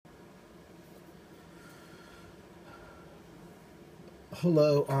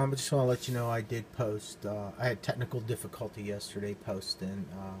Hello. I just want to let you know I did post. I had technical difficulty yesterday posting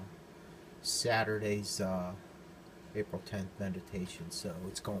Saturday's April 10th meditation, so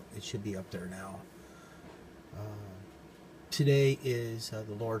It should be up there now. Today is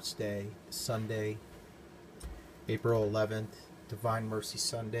the Lord's Day, Sunday, April 11th, Divine Mercy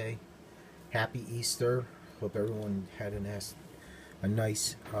Sunday. Happy Easter. Hope everyone had a nice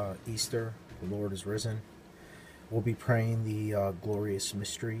Easter. The Lord is risen. We'll be praying the glorious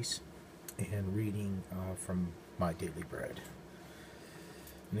mysteries and reading from My Daily Bread.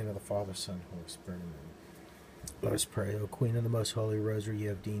 In the name of the Father, Son, Holy Spirit, amen. Let us pray. O Queen of the Most Holy Rosary, you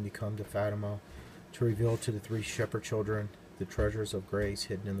have deigned to come to Fatima to reveal to the three shepherd children the treasures of grace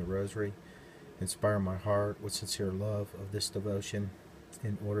hidden in the Rosary. Inspire my heart with sincere love of this devotion,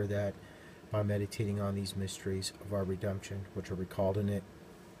 in order that, by meditating on these mysteries of our redemption, which are recalled in it,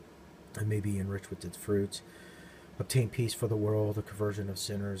 I may be enriched with its fruits, obtain peace for the world, the conversion of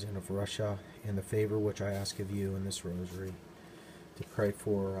sinners and of Russia, and the favor which I ask of you in this rosary, to pray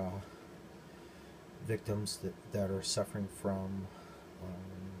for victims that are suffering from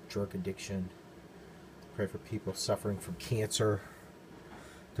drug addiction, to pray for people suffering from cancer,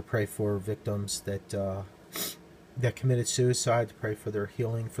 to pray for victims that committed suicide, to pray for their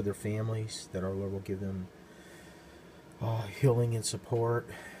healing, for their families, that our Lord will give them healing and support,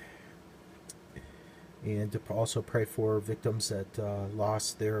 and to also pray for victims that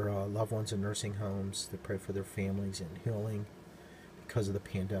lost their loved ones in nursing homes, to pray for their families and healing because of the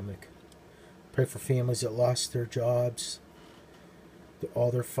pandemic. Pray for families that lost their jobs, all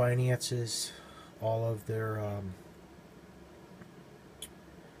their finances, all of their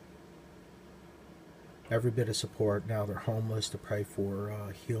every bit of support. Now they're homeless, to pray for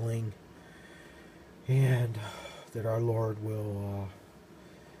healing, and that our Lord will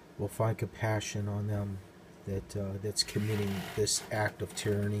find compassion on them that's committing this act of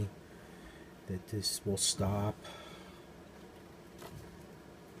tyranny, that this will stop.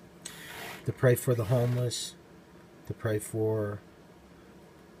 To pray for the homeless, to pray for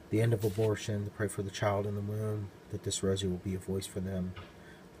the end of abortion, to pray for the child in the womb, that this rosary will be a voice for them, to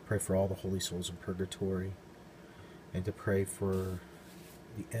pray for all the holy souls in purgatory, and to pray for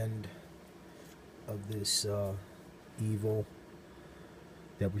the end of this evil,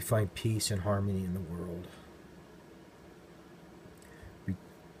 that we find peace and harmony in the world.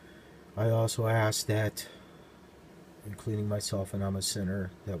 I also ask that, including myself, and I'm a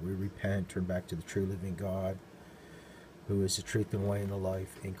sinner, that we repent, turn back to the true living God, who is the truth and way and the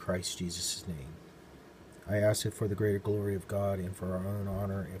life, in Christ Jesus' name. I ask it for the greater glory of God, and for our own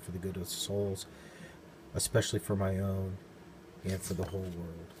honor, and for the good of the souls, especially for my own, and for the whole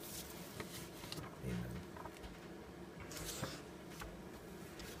world. Amen.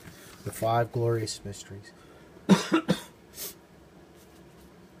 The five glorious mysteries.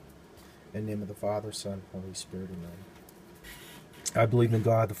 In the name of the Father, Son, Holy Spirit, amen. I believe in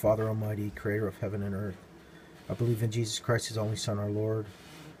God, the Father Almighty, creator of heaven and earth. I believe in Jesus Christ, his only Son, our Lord,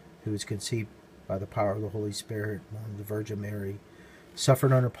 who was conceived by the power of the Holy Spirit, born of the Virgin Mary,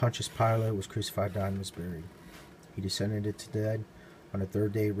 suffered under Pontius Pilate, was crucified, died, and was buried. He descended into the dead. On the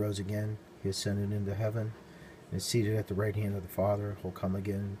third day he rose again. He ascended into heaven, and is seated at the right hand of the Father, who will come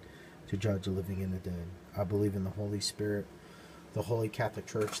again to judge the living and the dead. I believe in the Holy Spirit, the Holy Catholic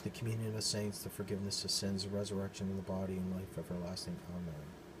Church, the communion of saints, the forgiveness of sins, the resurrection of the body, and life everlasting. Amen.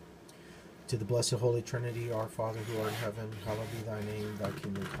 To the blessed Holy Trinity, our Father who art in heaven, hallowed be thy name. Thy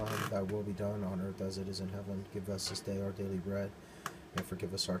kingdom come, thy will be done on earth as it is in heaven. Give us this day our daily bread, and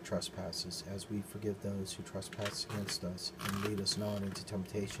forgive us our trespasses, as we forgive those who trespass against us. And lead us not into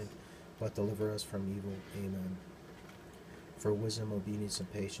temptation, but deliver us from evil. Amen. For wisdom, obedience,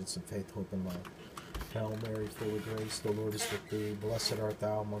 and patience, and faith, hope, and love. Hail Mary, full of grace, the Lord is with thee. Blessed art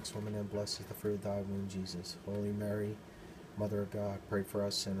thou amongst women, and blessed is the fruit of thy womb, Jesus. Holy Mary, Mother of God, pray for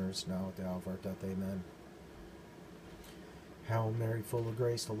us sinners, now at the hour of our death. Amen. Hail Mary, full of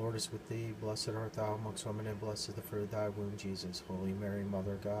grace, the Lord is with thee. Blessed art thou amongst women, and blessed is the fruit of thy womb, Jesus. Holy Mary,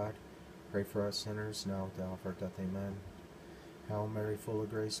 Mother of God, pray for us sinners, now at the hour of our death. Amen. Hail Mary, full of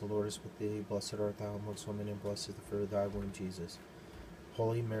grace, the Lord is with thee. Blessed art thou amongst women, and blessed is the fruit of thy womb, Jesus.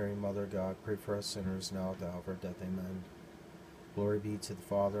 Holy Mary, Mother of God, pray for us sinners, now at the hour of our death. Amen. Glory be to the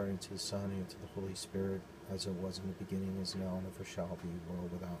Father, and to the Son, and to the Holy Spirit, as it was in the beginning, is now, and ever shall be,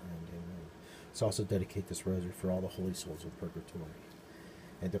 world without end. Amen. Let's also dedicate this rosary for all the holy souls of purgatory,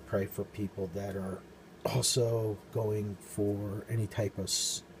 and to pray for people that are also going for any type of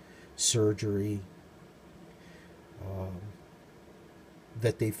surgery,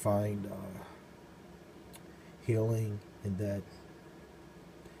 that they find healing, and that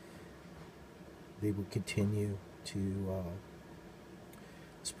they would continue to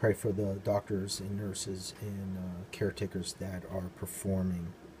Let's pray for the doctors and nurses and caretakers that are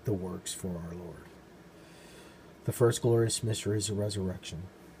performing the works for our Lord. The first glorious mystery is the resurrection.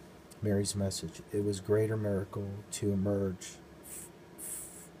 Mary's message. It was a greater miracle to emerge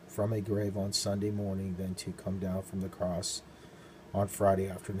from a grave on Sunday morning than to come down from the cross on Friday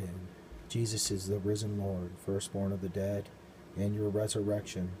afternoon. Jesus is the risen Lord, firstborn of the dead, and your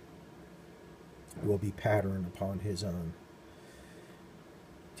resurrection will be patterned upon his own.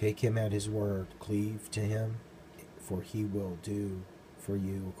 Take him at his word, cleave to him, for he will do for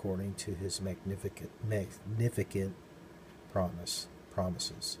you according to his magnificent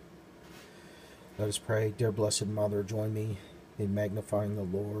promises. Let us pray. Dear Blessed Mother, join me in magnifying the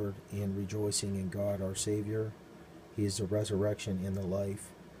Lord and rejoicing in God our Savior. He is the resurrection and the life,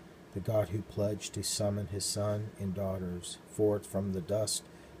 the God who pledged to summon his Son and daughters forth from the dust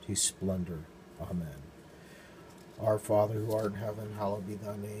to splendor. Amen. Our Father, who art in heaven, hallowed be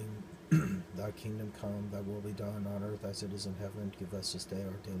thy name. Thy kingdom come, thy will be done on earth as it is in heaven. Give us this day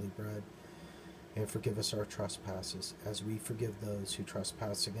our daily bread, and forgive us our trespasses, as we forgive those who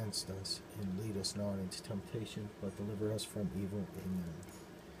trespass against us. And lead us not into temptation, but deliver us from evil. Amen.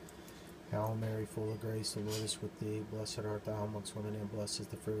 Hail Mary, full of grace, the Lord is with thee. Blessed art thou amongst women, and blessed is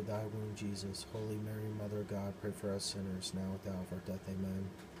the fruit of thy womb, Jesus. Holy Mary, Mother of God, pray for us sinners, now at the hour of our death. Amen.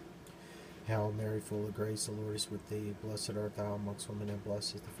 Hail Mary, full of grace, the Lord is with thee. Blessed art thou amongst women, and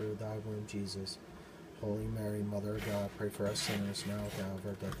blessed is the fruit of thy womb, Jesus. Holy Mary, Mother of God, pray for us sinners, now at the hour of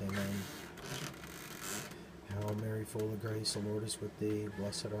our death. Amen. Hail Mary, full of grace, the Lord is with thee.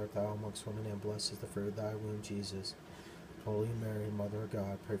 Blessed art thou amongst women, and blessed is the fruit of thy womb, Jesus. Holy Mary, Mother of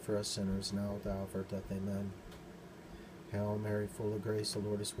God, pray for us sinners, now at the hour of our death. Amen. Hail Mary, full of grace, the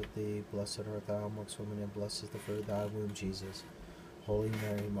Lord is with thee. Blessed art thou amongst women, and blessed is the fruit of thy womb, Jesus. Holy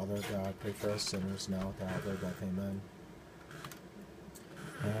Mary, Mother of God, pray for us sinners, now at the hour of our death. Amen.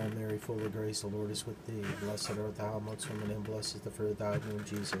 Hail Mary, full of grace, the Lord is with thee. Blessed art thou amongst women, and blessed is the fruit of thy womb,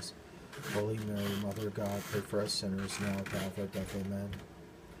 Jesus. Holy Mary, Mother of God, pray for us sinners, now at the hour of our death. Amen.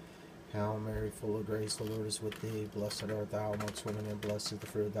 Hail Mary, full of grace, the Lord is with thee. Blessed art thou amongst women, and blessed is the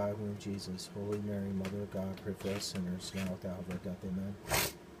fruit of thy womb, Jesus. Holy Mary, Mother of God, pray for us sinners, now at the hour of our death. Amen.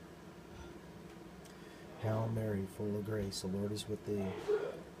 Hail Mary, full of grace, the Lord is with thee.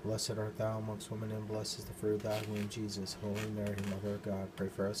 Blessed art thou amongst women, and blessed is the fruit of thy womb, Jesus. Holy Mary, Mother of God, pray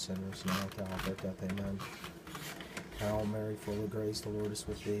for us sinners, now at the hour of our death. Amen. Hail Mary, full of grace, the Lord is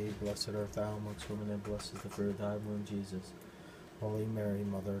with thee. Blessed art thou amongst women, and blessed is the fruit of thy womb, Jesus. Holy Mary,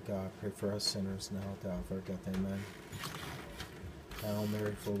 Mother of God, pray for us sinners, now at the hour of our death. Amen. Hail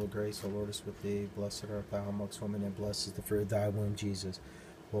Mary, full of grace, the Lord is with thee. Blessed art thou amongst women, and blessed is the fruit of thy womb, Jesus.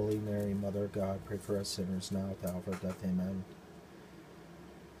 Holy Mary, Mother of God, pray for us sinners, now at the hour of our death. Amen.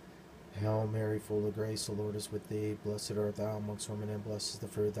 Hail Mary, full of grace, the Lord is with thee. Blessed art thou amongst women, and blessed is the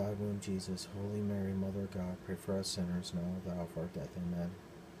fruit of thy womb, Jesus. Holy Mary, Mother of God, pray for us sinners, now at the hour of our death. Amen.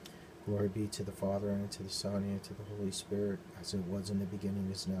 Glory be to the Father, and to the Son, and to the Holy Spirit, as it was in the beginning,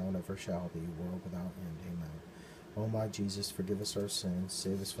 is now, and ever shall be, world without end. Amen. O my Jesus, forgive us our sins,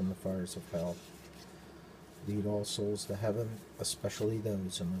 save us from the fires of hell. Lead all souls to heaven, especially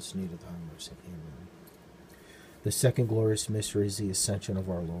those in most need of thy mercy. Amen. The second glorious mystery is the ascension of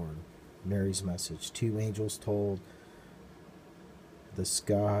our Lord. Mary's message. Two angels told the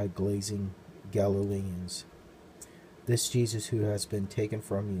sky-glazing Galileans, this Jesus who has been taken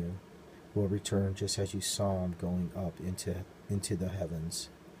from you will return just as you saw him going up into the heavens.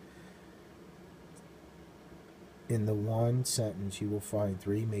 In the one sentence, you will find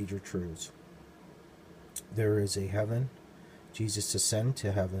three major truths. There is a heaven, Jesus ascended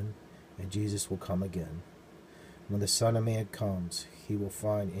to heaven, and Jesus will come again. When the Son of Man comes, he will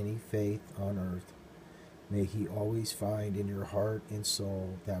find any faith on earth. May he always find in your heart and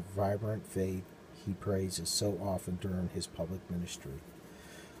soul that vibrant faith he praises so often during his public ministry.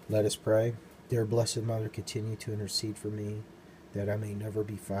 Let us pray. Dear Blessed Mother, continue to intercede for me, that I may never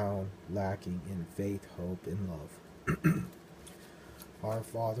be found lacking in faith, hope, and love. Our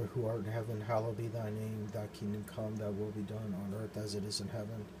Father, who art in heaven, hallowed be thy name. Thy kingdom come, thy will be done on earth as it is in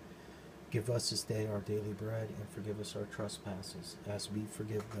heaven. Give us this day our daily bread, and forgive us our trespasses, as we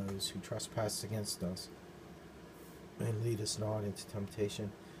forgive those who trespass against us. And lead us not into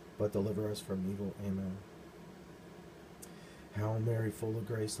temptation, but deliver us from evil. Amen. Hail Mary, full of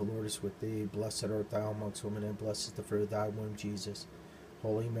grace, the Lord is with thee. Blessed art thou amongst women, and blessed is the fruit of thy womb, Jesus.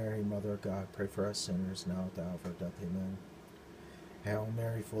 Holy Mary, Mother of God, pray for us sinners, now at the hour of our death. Amen. Hail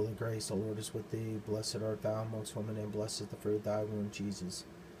Mary, full of grace, the Lord is with thee. Blessed art thou amongst women, and blessed is the fruit of thy womb, Jesus.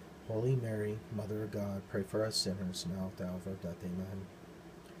 Holy Mary, Mother of God, pray for us sinners, now at the hour of our death. Amen.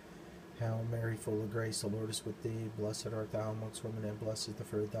 Hail Mary, full of grace, the Lord is with thee. Blessed art thou amongst women, and blessed is the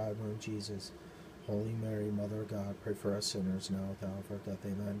fruit of thy womb, Jesus. Holy Mary, Mother of God, pray for us sinners, now at the hour of our death.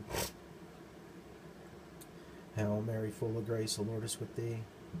 Amen. Hail Mary, full of grace, the Lord is with thee.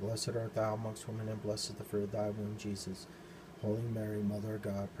 Blessed art thou amongst women, and blessed is the fruit of thy womb, Jesus. Holy Mary, Mother of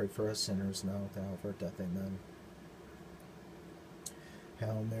God, pray for us sinners, now at the hour of our death. Amen.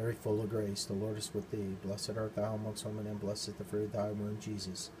 Hail Mary, full of grace, the Lord is with thee. Blessed art thou amongst women, and blessed is the fruit of thy womb,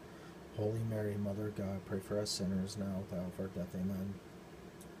 Jesus. Holy Mary, Mother of God, pray for us sinners, now at the hour of our death. Amen.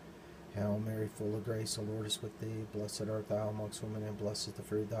 Hail Mary, full of grace, the Lord is with thee. Blessed art thou amongst women, and blessed is the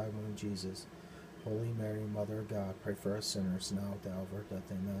fruit of thy womb, Jesus. Holy Mary, Mother of God, pray for us sinners, now at the hour of our death.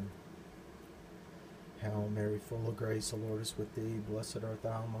 Amen. Hail Mary, full of grace, the Lord is with thee. Blessed art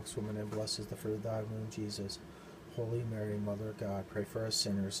thou amongst women, and blessed is the fruit of thy womb, Jesus. Holy Mary, Mother of God, pray for us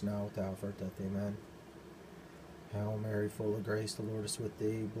sinners, now at the hour of our death. Amen. Hail Mary, full of grace, the Lord is with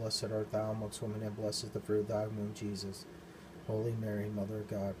thee. Blessed art thou amongst women, and blessed is the fruit of thy womb, Jesus. Holy Mary, Mother of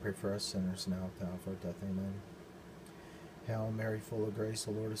God, pray for us sinners, now at the hour of our death. Amen. Hail Mary, full of grace,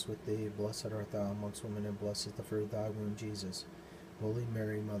 the Lord is with thee. Blessed art thou amongst women, and blessed is the fruit of thy womb, Jesus. Holy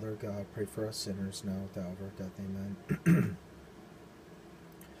Mary, Mother of God, pray for us sinners, now at the hour of our death. Amen.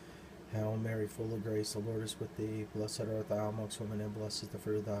 Hail Mary, full of grace, the Lord is with thee. Blessed art thou amongst women, and blessed is the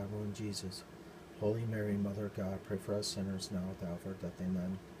fruit of thy womb, Jesus. Holy Mary, Mother of God, pray for us sinners, now at the hour of our death.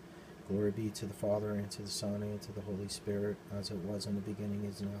 Amen. Glory be to the Father, and to the Son, and to the Holy Spirit, as it was in the beginning,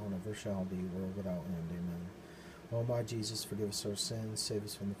 is now, and ever shall be, world without end. Amen. O my Jesus, forgive us our sins, save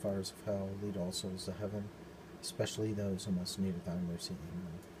us from the fires of hell, lead all souls to heaven, especially those who most need thy mercy.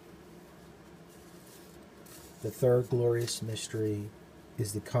 Amen. The third glorious mystery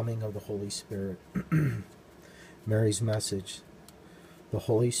is the coming of the Holy Spirit. Mary's message. The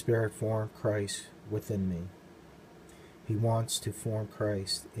Holy Spirit formed Christ within me. He wants to form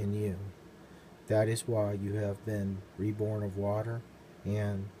Christ in you. That is why you have been reborn of water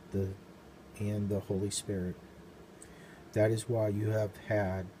and the Holy Spirit. That is why you have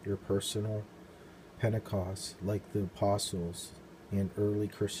had your personal Pentecost like the apostles and early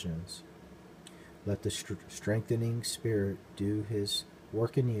Christians. Let the strengthening Spirit do his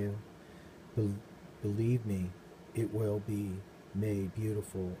work in you. Believe me, it will be made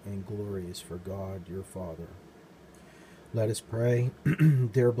beautiful and glorious for God your Father. Let us pray.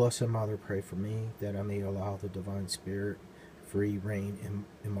 Dear Blessed Mother, pray for me that I may allow the Divine Spirit free reign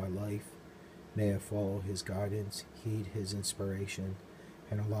in my life. May I follow his guidance, heed his inspiration,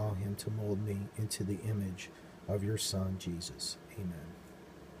 and allow him to mold me into the image of your Son, Jesus. Amen.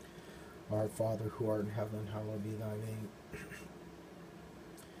 Our Father, who art in heaven, hallowed be thy name.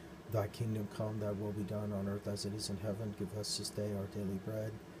 Thy kingdom come, thy will be done on earth as it is in heaven. Give us this day our daily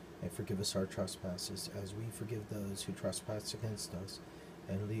bread, and forgive us our trespasses, as we forgive those who trespass against us.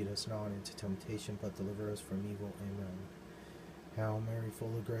 And lead us not into temptation, but deliver us from evil. Amen. Hail Mary, full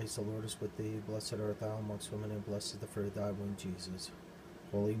of grace, the Lord is with thee. Blessed art thou amongst women, and blessed is the fruit of thy womb, Jesus.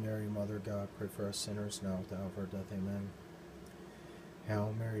 Holy Mary, Mother of God, pray for us sinners, now at the hour of our death. Amen.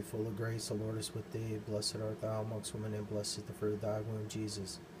 Hail Mary, full of grace, the Lord is with thee. Blessed art thou amongst women, and blessed is the fruit of thy womb,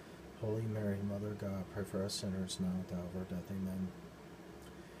 Jesus. Holy Mary, Mother of God, pray for us sinners, now at the hour of our death. Amen.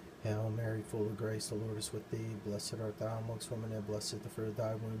 Hail Mary, full of grace, the Lord is with thee. Blessed art thou amongst women, and blessed is the fruit of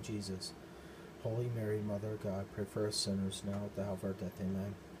thy womb, Jesus. Holy Mary, Mother of God, pray for us sinners, now at the hour of our death.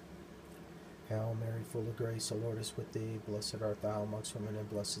 Amen. Hail Mary, full of grace, the Lord is with thee. Blessed art thou amongst women, and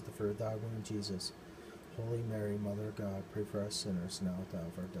blessed is the fruit of thy womb, Jesus. Holy Mary, Mother of God, pray for us sinners, now at the hour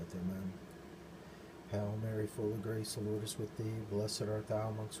of our death. Amen. Hail Mary, full of grace, the Lord is with thee. Blessed art thou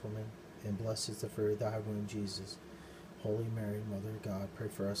amongst women, and blessed is the fruit of thy womb, Jesus. Holy Mary, Mother of God, pray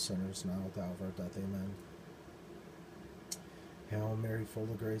for us sinners, now at the hour of our death. Amen. Hail Mary, full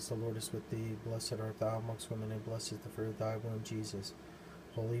of grace, the Lord is with thee. Blessed art thou amongst women, and blessed is the fruit of thy womb, Jesus.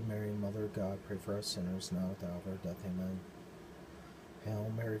 Holy Mary, Mother of God, pray for us sinners, now at the hour of our death. Amen. Hail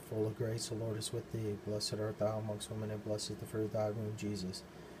Mary, full of grace, the Lord is with thee. Blessed art thou amongst women, and blessed is the fruit of thy womb, Jesus.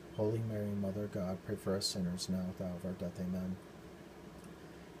 Holy Mary, Mother of God, pray for us sinners, now at the hour of our death. Amen.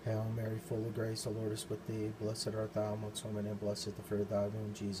 Hail Mary, full of grace, the Lord is with thee. Blessed art thou amongst women, and blessed is the fruit of thy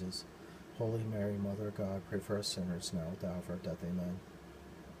womb, Jesus. Holy Mary, Mother of God, pray for us sinners, now at the hour of our death. Amen.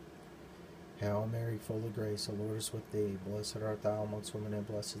 Hail Mary, full of grace, the Lord is with thee. Blessed art thou amongst women, and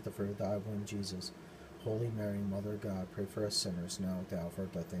blessed is the fruit of thy womb, Jesus. Holy Mary, Mother of God, pray for us sinners, now at the hour of our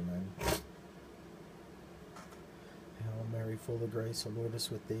death. Amen. Hail Mary, full of grace, the Lord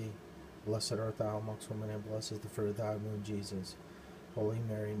is with thee. Blessed art thou amongst women, and blessed is the fruit of thy womb, Jesus. Holy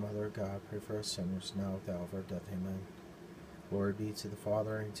Mary, Mother of God, pray for us sinners, now at the hour of our death. Amen. Glory be to the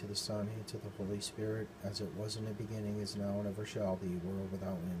Father, and to the Son, and to the Holy Spirit, as it was in the beginning, is now, and ever shall be, world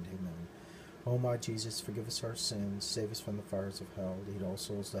without end. Amen. O my Jesus, forgive us our sins, save us from the fires of hell, lead all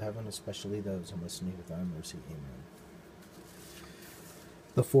souls to heaven, especially those in most need of thy mercy. Amen.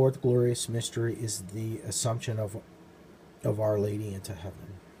 The fourth glorious mystery is the Assumption of Our Lady into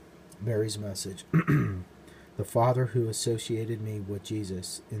heaven. Mary's message. The Father who associated me with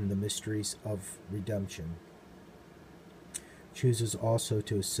Jesus in the mysteries of redemption chooses also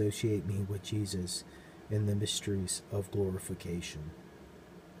to associate me with Jesus in the mysteries of glorification.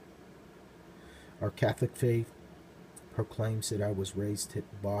 Our Catholic faith proclaims that I was raised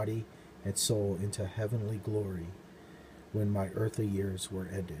body and soul into heavenly glory when my earthly years were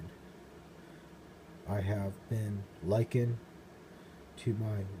ended. I have been likened to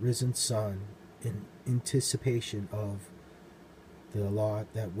my risen Son in anticipation of the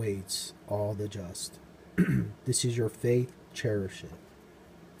lot that waits all the just. This is your faith, cherish it.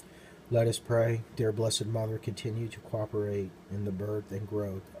 Let us pray. Dear Blessed Mother, continue to cooperate in the birth and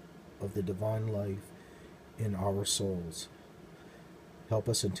growth of the divine life in our souls. Help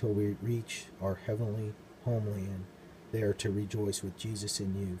us until we reach our heavenly homeland, there to rejoice with Jesus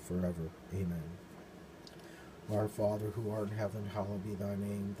in you forever. Amen. Our Father, who art in heaven, hallowed be thy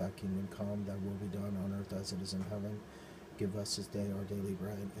name. Thy kingdom come, thy will be done on earth as it is in heaven. Give us this day our daily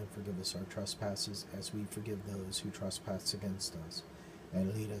bread, and forgive us our trespasses, as we forgive those who trespass against us.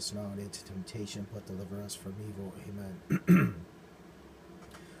 And lead us not into temptation, but deliver us from evil. Amen.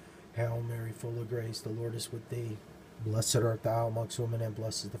 Hail Mary, full of grace, the Lord is with thee. Blessed art thou amongst women, and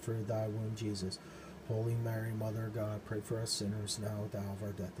blessed is the fruit of thy womb, Jesus. Holy Mary, Mother of God, pray for us sinners, now at the hour of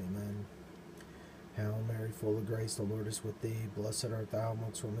our death. Amen. Hail Mary, full of grace, the Lord is with thee. Blessed art thou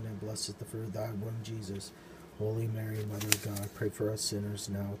amongst women, and blessed is the fruit of thy womb, Jesus. Holy Mary, Mother of God, pray for us sinners,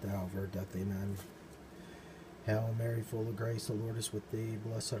 now at the hour of our death. Amen. Hail Mary, full of grace, the Lord is with thee.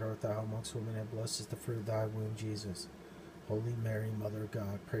 Blessed art thou amongst women, and blessed is the fruit of thy womb, Jesus. Holy Mary, Mother of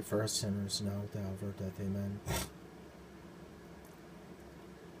God, pray for us sinners, now at the hour of our death. Amen.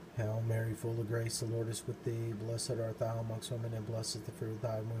 Hail Mary, full of grace, the Lord is with thee. Blessed art thou amongst women, and blessed is the fruit of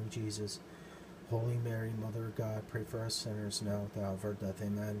thy womb, Jesus. Holy Mary, Mother of God, pray for us sinners, now at the hour of our death.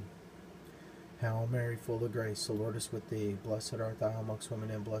 Amen. Hail Mary, full of grace, the Lord is with thee. Blessed art thou amongst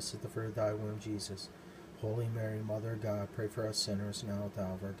women, and blessed is the fruit of thy womb, Jesus. Holy Mary, Mother of God, pray for us sinners, now at the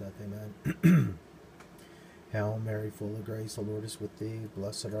hour of our death. Amen. Hail Mary, full of grace, the Lord is with thee.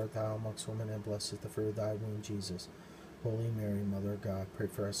 Blessed art thou amongst women, and blessed is the fruit of thy womb, Jesus. Holy Mary, Mother of God, pray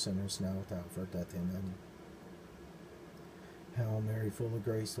for us sinners, now at the hour of our death. Amen. Hail Mary, full of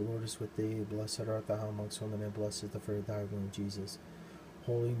grace, the Lord is with thee. Blessed art thou amongst women, and blessed is the fruit of thy womb, Jesus.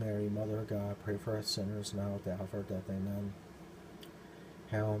 Holy Mary, Mother of God, pray for us sinners, now at the hour of our death. Amen.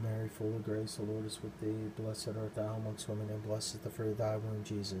 Hail Mary, full of grace, the Lord is with thee. Blessed art thou amongst women, and blessed is the fruit of thy womb,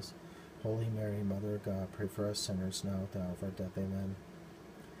 Jesus. Holy Mary, Mother of God, pray for us sinners, now at the hour of our death. Amen.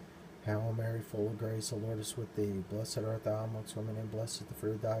 Hail Mary, full of grace, the Lord is with thee. Blessed art thou amongst women, and blessed is the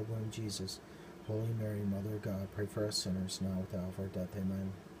fruit of thy womb, Jesus. Holy Mary, Mother of God, pray for us sinners, now at the hour of our death.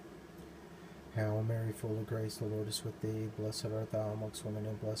 Amen. Hail Mary, full of grace, the Lord is with thee. Blessed art thou amongst women,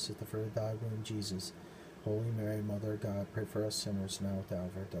 and blessed is the fruit of thy womb, Jesus. Holy Mary, Mother of God, pray for us sinners, now at the hour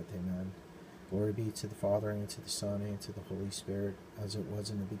of our death. Amen. Glory be to the Father, and to the Son, and to the Holy Spirit, as it was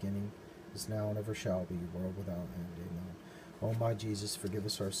in the beginning, is now, and ever shall be, world without end. Amen. O my Jesus, forgive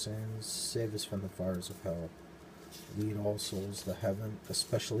us our sins, save us from the fires of hell. Lead all souls to heaven,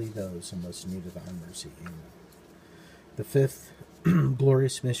 especially those in most need of thy mercy. Amen. The fifth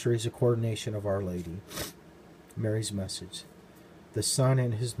glorious mystery is the coronation of Our Lady. Mary's message. The Son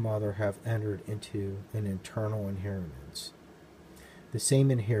and his mother have entered into an eternal inheritance. The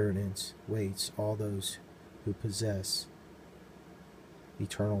same inheritance waits all those who possess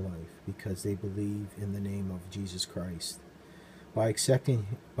eternal life, because they believe in the name of Jesus Christ. By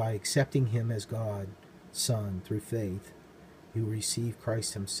accepting him as God, Son, through faith, you receive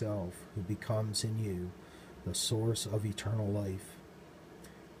Christ himself, who becomes in you the source of eternal life.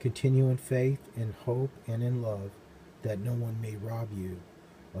 Continue in faith, in hope, and in love, that no one may rob you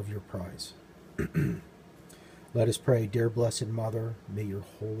of your prize. Let us pray. Dear Blessed Mother, may your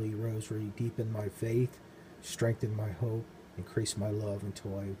holy rosary deepen my faith, strengthen my hope, increase my love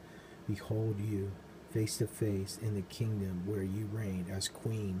until I behold you face to face in the kingdom where you reign as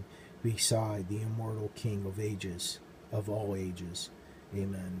Queen beside the immortal King of ages, of all ages.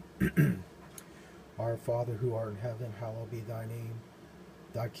 Amen. Our Father, who art in heaven, hallowed be thy name.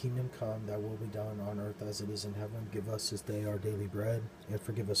 Thy kingdom come, thy will be done on earth as it is in heaven. Give us this day our daily bread, and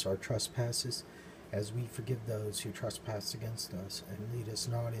forgive us our trespasses, as we forgive those who trespass against us. And lead us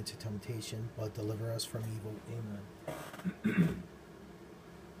not into temptation, but deliver us from evil. Amen.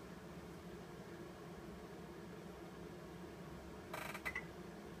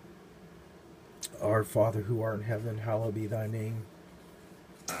 Our Father who art in heaven, hallowed be thy name.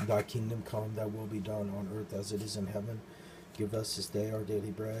 Thy kingdom come, thy will be done on earth as it is in heaven. Give us this day our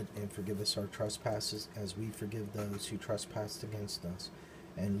daily bread, and forgive us our trespasses, as we forgive those who trespass against us.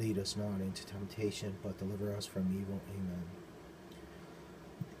 And lead us not into temptation, but deliver us from evil. Amen.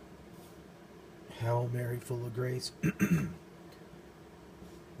 Hail Mary, full of grace, the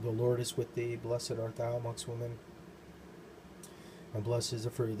Lord is with thee. Blessed art thou amongst women, and blessed is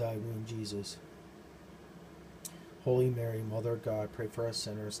the fruit of thy womb, Jesus. Holy Mary, Mother of God, pray for us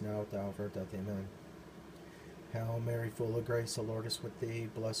sinners, now at the hour of our death. Amen. Hail Mary, full of grace, the Lord is with thee.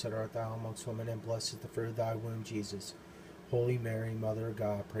 Blessed art thou amongst women, and blessed is the fruit of thy womb, Jesus. Holy Mary, Mother of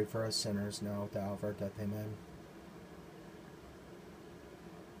God, pray for us sinners, now at the hour of our death. Amen.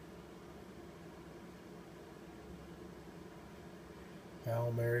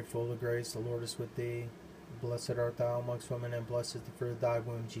 Hail Mary, full of grace, the Lord is with thee. Blessed art thou amongst women, and blessed is the fruit of thy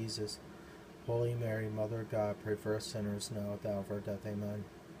womb, Jesus. Holy Mary, Mother of God, pray for us sinners, now at the hour of our death. Amen.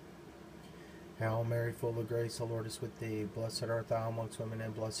 Hail Mary, full of grace, the Lord is with thee. Blessed art thou amongst women,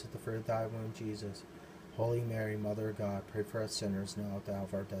 and blessed is the fruit of thy womb, Jesus. Holy Mary, Mother of God, pray for us sinners, now at the hour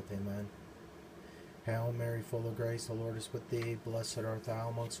of our death. Amen. Hail Mary, full of grace, the Lord is with thee. Blessed art thou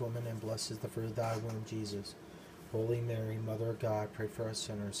amongst women, and blessed is the fruit of thy womb, Jesus. Holy Mary, Mother of God, pray for us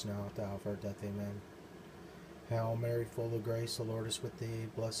sinners, now at the hour of our death. Amen. Hail Mary, full of grace, the Lord is with thee.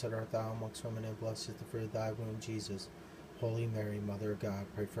 Blessed art thou amongst women, and blessed is the fruit of thy womb, Jesus. Holy Mary, Mother of God,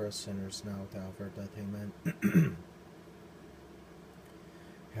 pray for us sinners, now at the hour of our death. Amen.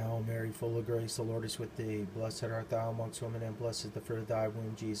 Hail Mary, full of grace, the Lord is with thee. Blessed art thou amongst women, and blessed is the fruit of thy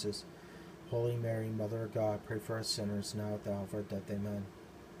womb, Jesus. Holy Mary, Mother of God, pray for us sinners, now at the hour of our death. Amen.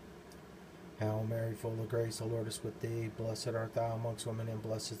 Hail Mary, full of grace, the Lord is with thee. Blessed art thou amongst women, and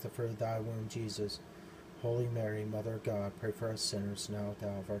blessed is the fruit of thy womb, Jesus. Holy Mary, Mother of God, pray for us sinners, now at the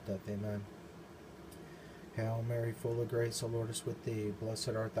hour of our death. Amen. Hail Mary, full of grace, the Lord is with thee. Blessed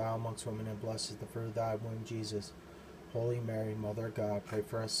art thou amongst women, and blessed is the fruit of thy womb, Jesus. Holy Mary, Mother of God, pray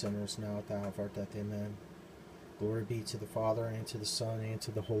for us sinners, now at the hour of our death. Amen. Glory be to the Father, and to the Son, and to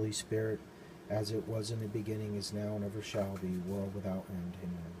the Holy Spirit, as it was in the beginning, is now, and ever shall be, world without end.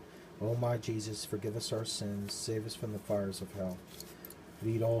 Amen. O my Jesus, forgive us our sins, save us from the fires of hell.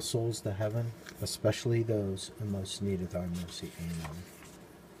 Lead all souls to heaven, especially those in most need of thy mercy. Amen.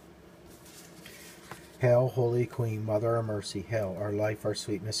 Hail, Holy Queen, Mother of Mercy, hail, our life, our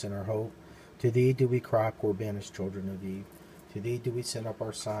sweetness, and our hope. To thee do we cry, poor banished children of Eve. To thee do we send up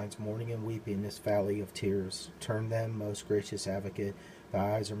our sighs, mourning and weeping in this valley of tears. Turn then, most gracious Advocate,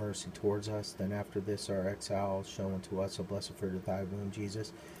 thy eyes of mercy towards us. Then after this our exile, show unto us a blessed fruit of thy womb,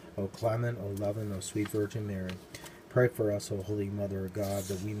 Jesus. O clement, O loving, O sweet Virgin Mary, pray for us, O Holy Mother of God,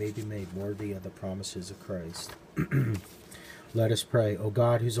 that we may be made worthy of the promises of Christ. Let us pray. O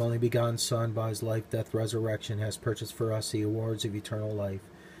God, whose only begotten Son, by his life, death, resurrection, has purchased for us the awards of eternal life,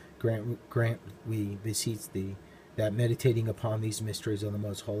 grant, we beseech thee, that meditating upon these mysteries of the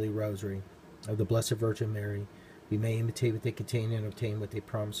most holy rosary of the Blessed Virgin Mary, we may imitate what they contain and obtain what they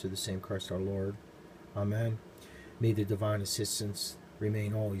promise through the same Christ our Lord. Amen. May the divine assistance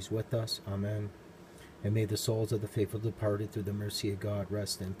remain always with us. Amen. And may the souls of the faithful departed through the mercy of God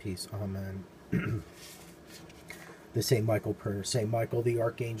rest in peace. Amen. The St. Michael prayer. St. Michael, the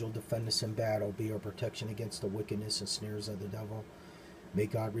archangel, defend us in battle. Be our protection against the wickedness and snares of the devil. May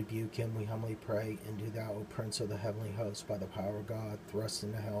God rebuke him, we humbly pray. And do thou, O Prince of the heavenly host, by the power of God, thrust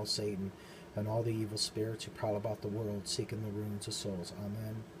into hell Satan and all the evil spirits who prowl about the world, seeking the ruins of souls.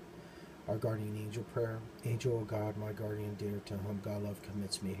 Amen. Our guardian angel prayer. Angel of God, my guardian dear, to whom God love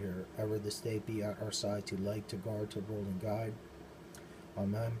commits me here, ever this day be at our side, to light, to guard, to rule and guide.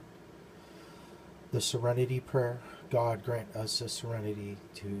 Amen. The serenity prayer. God, grant us the serenity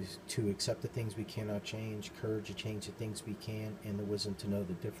to accept the things we cannot change, courage to change the things we can, and the wisdom to know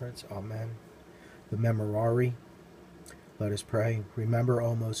the difference. Amen. The Memorare. Let us pray. Remember,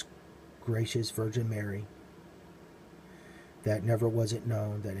 O most gracious Virgin Mary, that never was it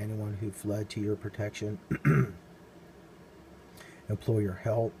known that anyone who fled to your protection, implored your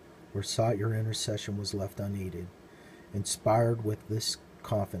help, or sought your intercession was left unaided. Inspired with this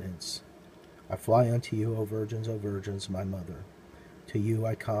confidence, I fly unto you, O virgins, my mother. To you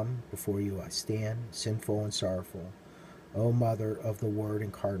I come, before you I stand, sinful and sorrowful. O Mother of the Word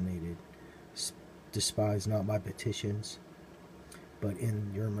incarnated, despise not my petitions, but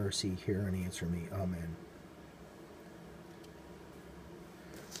in your mercy hear and answer me. Amen.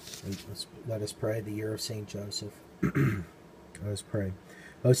 Let us pray the year of St. Joseph. Let us pray.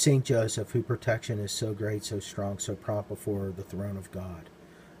 O St. Joseph, whose protection is so great, so strong, so prompt before the throne of God,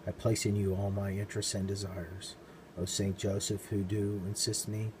 I place in you all my interests and desires. O St. Joseph, who do insist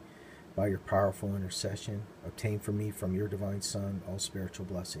me by your powerful intercession, obtain for me from your divine Son all spiritual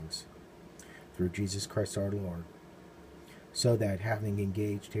blessings, through Jesus Christ our Lord, so that, having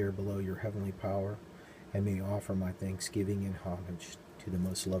engaged here below your heavenly power, I may offer my thanksgiving and homage to the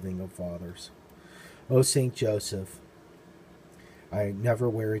most loving of fathers. O Saint Joseph, I never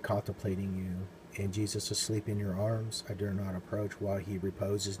weary contemplating you, and Jesus asleep in your arms. I dare not approach while he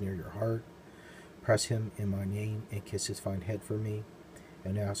reposes near your heart. Press him in my name and kiss his fine head for me,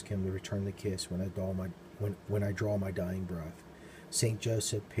 and ask him to return the kiss when I draw my dying breath. Saint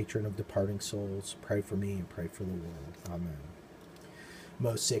Joseph, patron of departing souls, pray for me and pray for the world. Amen.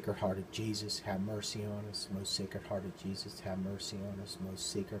 Most Sacred-Hearted Jesus, have mercy on us. Most Sacred-Hearted Jesus, have mercy on us.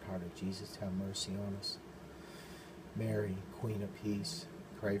 Most Sacred-Hearted Jesus, have mercy on us. Mary, Queen of Peace,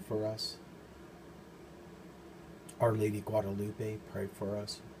 pray for us. Our Lady Guadalupe, pray for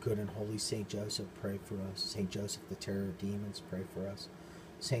us. Good and holy Saint Joseph, pray for us. Saint Joseph, the terror of demons, pray for us.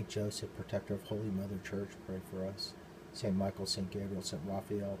 Saint Joseph, protector of Holy Mother Church, pray for us. Saint Michael, Saint Gabriel, Saint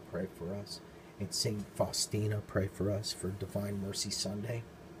Raphael, pray for us. And Saint Faustina, pray for us for Divine Mercy Sunday.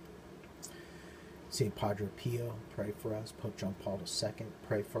 Saint Padre Pio, pray for us. Pope John Paul II,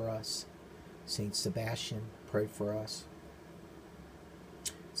 pray for us. Saint Sebastian, pray for us.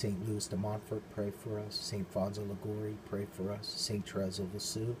 Saint Louis de Montfort, pray for us. Saint Fonzo Liguori, pray for us. Saint Therese of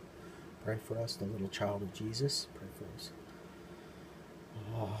Lisieux, pray for us. The little child of Jesus, pray for us.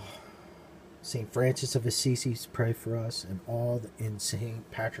 Saint Francis of Assisi, pray for us, and Saint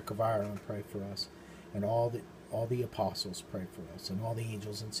Patrick of Ireland, pray for us, and all the apostles, pray for us, and all the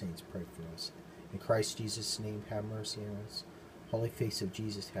angels and saints, pray for us. In Christ Jesus' name, have mercy on us. Holy face of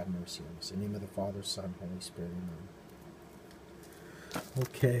Jesus, have mercy on us. In the name of the Father, Son, Holy Spirit, amen.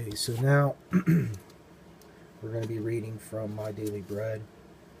 Okay, so now we're going to be reading from My Daily Bread,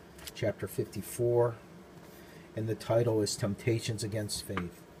 chapter 54, and the title is Temptations Against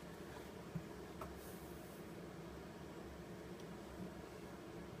Faith.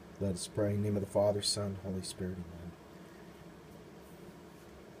 Let us pray. In the name of the Father, Son, Holy Spirit, amen.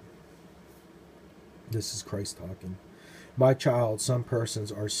 This is Christ talking. My child, some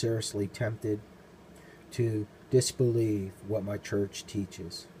persons are seriously tempted to disbelieve what my church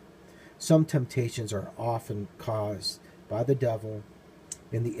teaches. Some temptations are often caused by the devil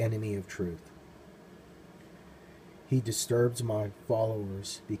and the enemy of truth. He disturbs my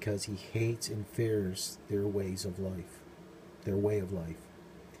followers because he hates and fears their way of life.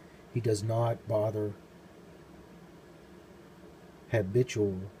 He does not bother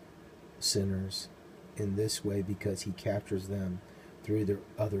habitual sinners in this way because he captures them through their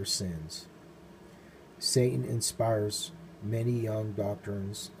other sins. Satan inspires many young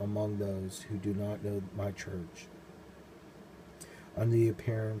doctrines among those who do not know my church. Under the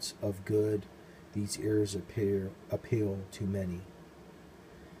appearance of good, these errors appeal to many.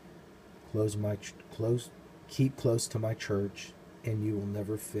 Keep close to my church, and you will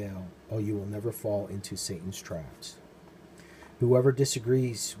never fail, or you will never fall into Satan's traps. Whoever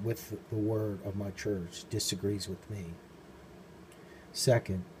disagrees with the word of my church disagrees with me.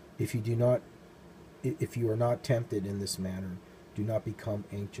 Second, if you are not tempted in this manner, do not become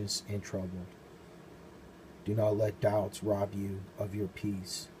anxious and troubled. Do not let doubts rob you of your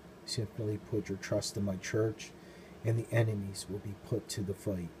peace. Simply put your trust in my church, and the enemies will be put to the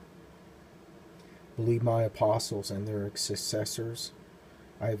fight. Believe my apostles and their successors.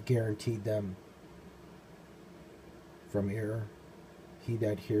 I have guaranteed them from error. He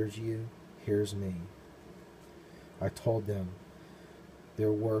that hears you, hears me. I told them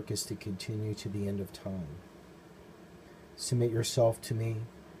their work is to continue to the end of time. Submit yourself to me,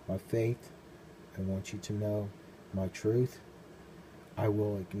 my faith. I want you to know my truth. I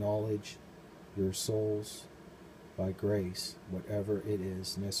will acknowledge your souls by grace, whatever it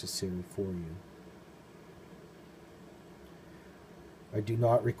is necessary for you. I do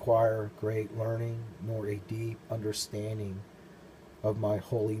not require great learning nor a deep understanding of my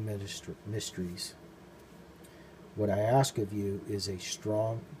holy mysteries. What I ask of you is a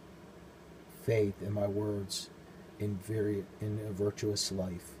strong faith in my words in a virtuous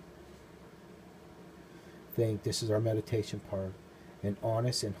life. This is our meditation part. An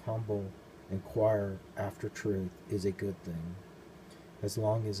honest and humble inquiry after truth is a good thing, as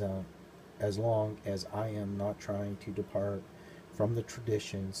long as I am not trying to depart from the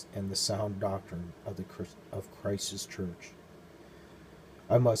traditions and the sound doctrine of Christ's church.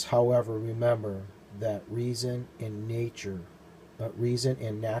 I must, however, remember that reason and natural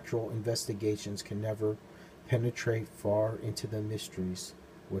investigations can never penetrate far into the mysteries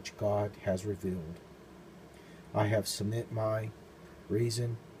which God has revealed. I have submit my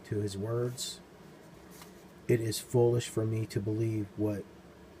reason to his words. It is foolish for me to believe what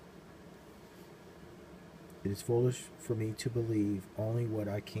It is foolish for me to believe only what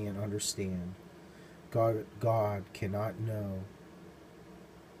I can't understand. God cannot know.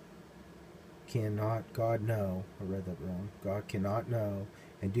 God know? I read that wrong. God cannot know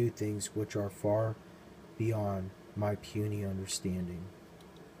and do things which are far beyond my puny understanding.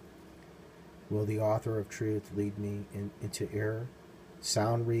 Will the author of truth lead me into error?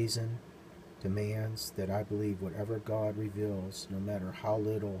 Sound reason demands that I believe whatever God reveals, no matter how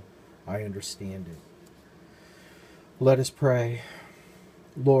little I understand it. Let us pray.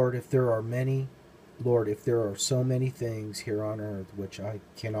 Lord, if there are so many things here on earth which I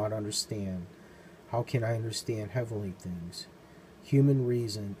cannot understand, how can I understand heavenly things? Human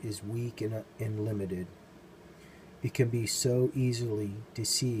reason is weak and limited. It can be so easily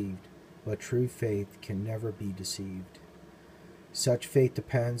deceived, but true faith can never be deceived. Such faith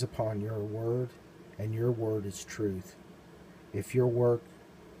depends upon your word, and your word is truth. If your work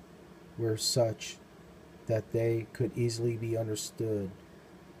were such that they could easily be understood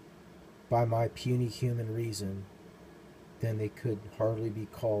by my puny human reason, then they could hardly be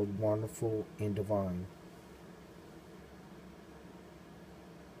called wonderful and divine.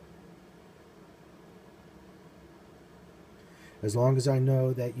 As long as I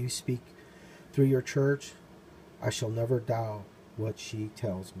know that you speak through your church, I shall never doubt what she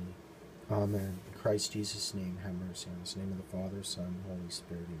tells me. Amen. In Christ Jesus' name, have mercy on us. In the name of the Father, Son, and Holy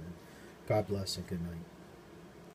Spirit. Amen. God bless and good night.